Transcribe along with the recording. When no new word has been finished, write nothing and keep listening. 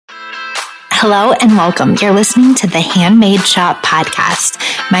Hello and welcome. You're listening to the Handmade Shop podcast.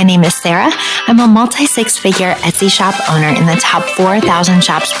 My name is Sarah. I'm a multi-six-figure Etsy shop owner in the top 4,000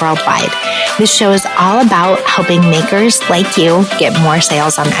 shops worldwide. This show is all about helping makers like you get more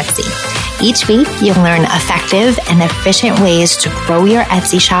sales on Etsy. Each week, you'll learn effective and efficient ways to grow your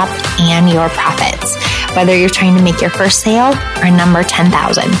Etsy shop and your profits, whether you're trying to make your first sale or number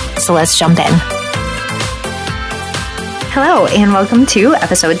 10,000. So let's jump in. Hello, and welcome to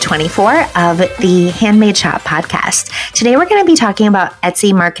episode 24 of the Handmade Shop podcast. Today, we're going to be talking about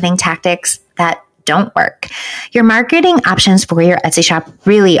Etsy marketing tactics that don't work. Your marketing options for your Etsy shop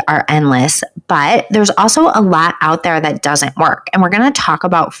really are endless, but there's also a lot out there that doesn't work. And we're going to talk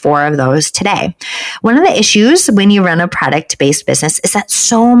about 4 of those today. One of the issues when you run a product-based business is that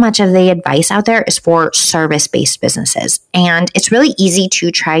so much of the advice out there is for service-based businesses. And it's really easy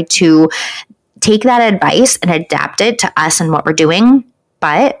to try to take that advice and adapt it to us and what we're doing,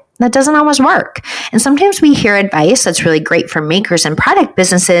 but that doesn't always work. And sometimes we hear advice that's really great for makers and product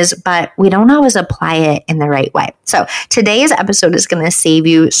businesses, but we don't always apply it in the right way. So today's episode is going to save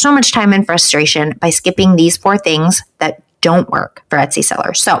you so much time and frustration by skipping these 4 things that don't work for Etsy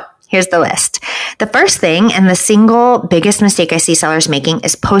sellers. So here's the list. The first thing and the single biggest mistake I see sellers making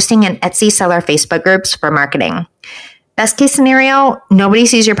is posting in Etsy seller Facebook groups for marketing. Best case scenario, nobody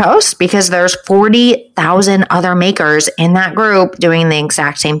sees your post because there's 40,000 other makers in that group doing the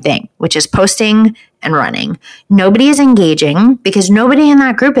exact same thing, which is posting and running. Nobody is engaging because nobody in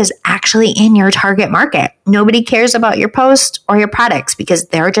that group is actually in your target market. Nobody cares about your post or your products because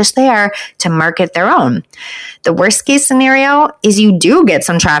they're just there to market their own. The worst case scenario is you do get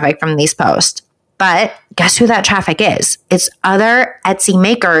some traffic from these posts, but guess who that traffic is? It's other Etsy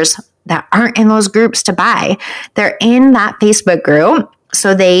makers that aren't in those groups to buy. They're in that Facebook group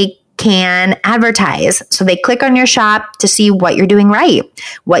so they can advertise. So they click on your shop to see what you're doing right,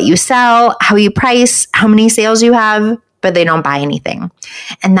 what you sell, how you price, how many sales you have, but they don't buy anything.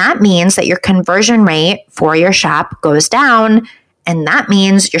 And that means that your conversion rate for your shop goes down, and that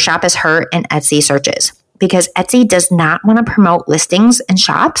means your shop is hurt in Etsy searches because Etsy does not want to promote listings and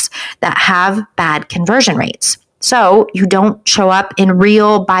shops that have bad conversion rates. So you don't show up in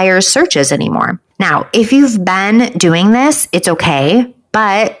real buyers' searches anymore. Now, if you've been doing this, it's okay,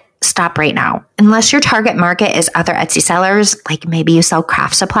 but stop right now. Unless your target market is other Etsy sellers, like maybe you sell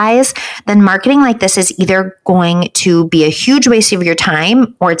craft supplies, then marketing like this is either going to be a huge waste of your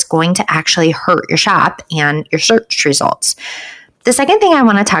time or it's going to actually hurt your shop and your search results. The second thing I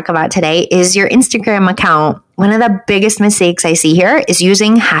want to talk about today is your Instagram account. One of the biggest mistakes I see here is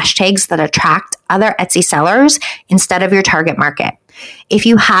using hashtags that attract other Etsy sellers instead of your target market. If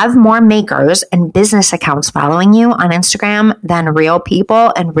you have more makers and business accounts following you on Instagram than real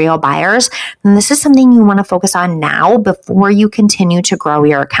people and real buyers, then this is something you want to focus on now before you continue to grow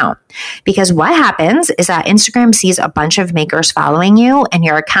your account. Because what happens is that Instagram sees a bunch of makers following you and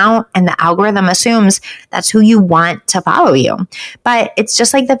your account, and the algorithm assumes that's who you want to follow you. But it's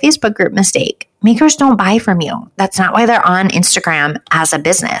just like the Facebook group mistake. Makers don't buy from you. That's not why they're on Instagram as a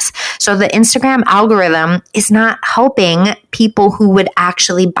business. So the Instagram algorithm is not helping people who would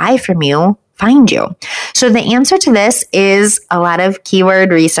actually buy from you find you. So the answer to this is a lot of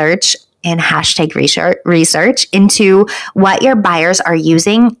keyword research and hashtag research into what your buyers are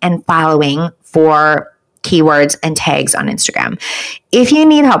using and following for keywords and tags on Instagram. If you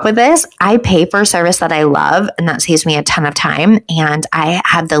need help with this, I pay for a service that I love, and that saves me a ton of time. And I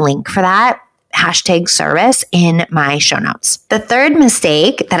have the link for that hashtag service in my show notes. The third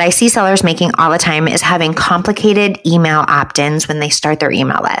mistake that I see sellers making all the time is having complicated email opt-ins when they start their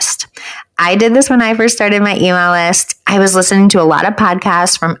email list. I did this when I first started my email list. I was listening to a lot of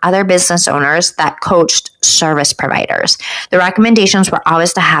podcasts from other business owners that coached service providers. The recommendations were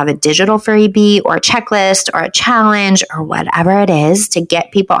always to have a digital freebie or a checklist or a challenge or whatever it is to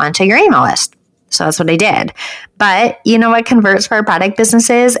get people onto your email list. So that's what I did. But you know what converts for product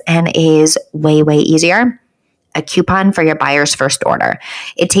businesses and is way, way easier? A coupon for your buyer's first order.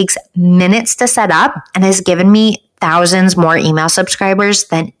 It takes minutes to set up and has given me thousands more email subscribers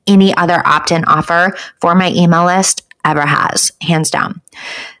than any other opt-in offer for my email list ever has, hands down.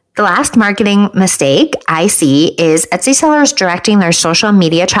 The last marketing mistake I see is Etsy sellers directing their social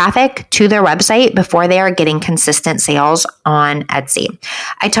media traffic to their website before they are getting consistent sales on Etsy.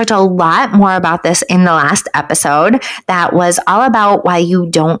 I talked a lot more about this in the last episode that was all about why you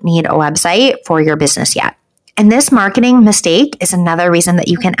don't need a website for your business yet. And this marketing mistake is another reason that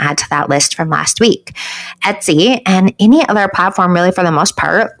you can add to that list from last week. Etsy and any other platform, really for the most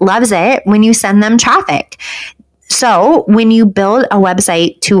part, loves it when you send them traffic. So when you build a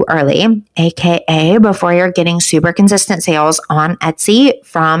website too early, AKA before you're getting super consistent sales on Etsy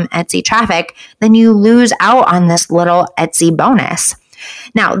from Etsy traffic, then you lose out on this little Etsy bonus.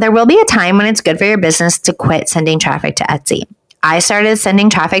 Now, there will be a time when it's good for your business to quit sending traffic to Etsy. I started sending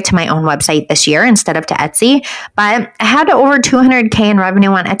traffic to my own website this year instead of to Etsy, but I had over $200K in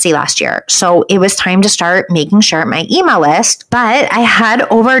revenue on Etsy last year. So it was time to start making sure my email list, but I had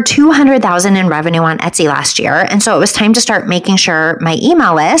over $200,000 in revenue on Etsy last year. And so it was time to start making sure my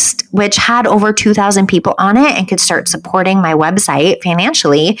email list, which had over 2,000 people on it and could start supporting my website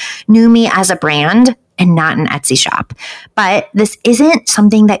financially, knew me as a brand and not an Etsy shop. But this isn't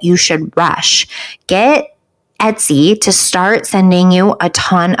something that you should rush. Get Etsy to start sending you a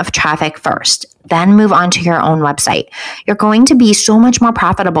ton of traffic first, then move on to your own website. You're going to be so much more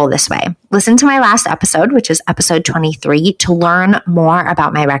profitable this way. Listen to my last episode, which is episode 23, to learn more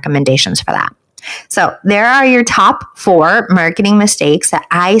about my recommendations for that. So there are your top 4 marketing mistakes that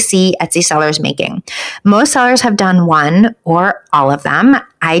I see Etsy sellers making. Most sellers have done one or all of them.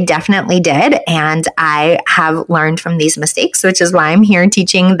 I definitely did, and I have learned from these mistakes, which is why I'm here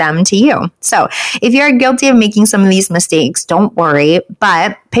teaching them to you. So if you're guilty of making some of these mistakes, don't worry,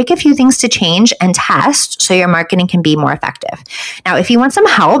 but pick a few things to change and test so your marketing can be more effective. Now, if you want some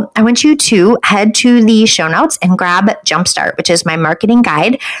help, I want you to head to the show notes and grab Jumpstart, which is my marketing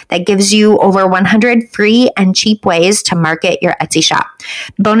guide that gives you over 100 free and cheap ways to market your Etsy shop.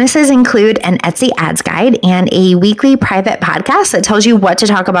 Bonuses include an Etsy ads guide and a weekly private podcast that tells you what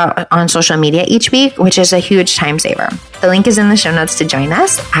to talk about on social media each week, which is a huge time saver. The link is in the show notes to join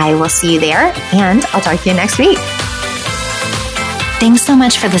us. I will see you there, and I'll talk to you next week. Thanks so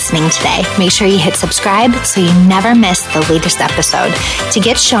much for listening today. Make sure you hit subscribe so you never miss the latest episode. To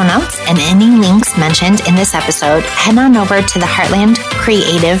get show notes and any links mentioned in this episode, head on over to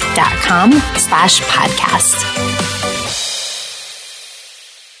theheartlandcreative.com/podcast.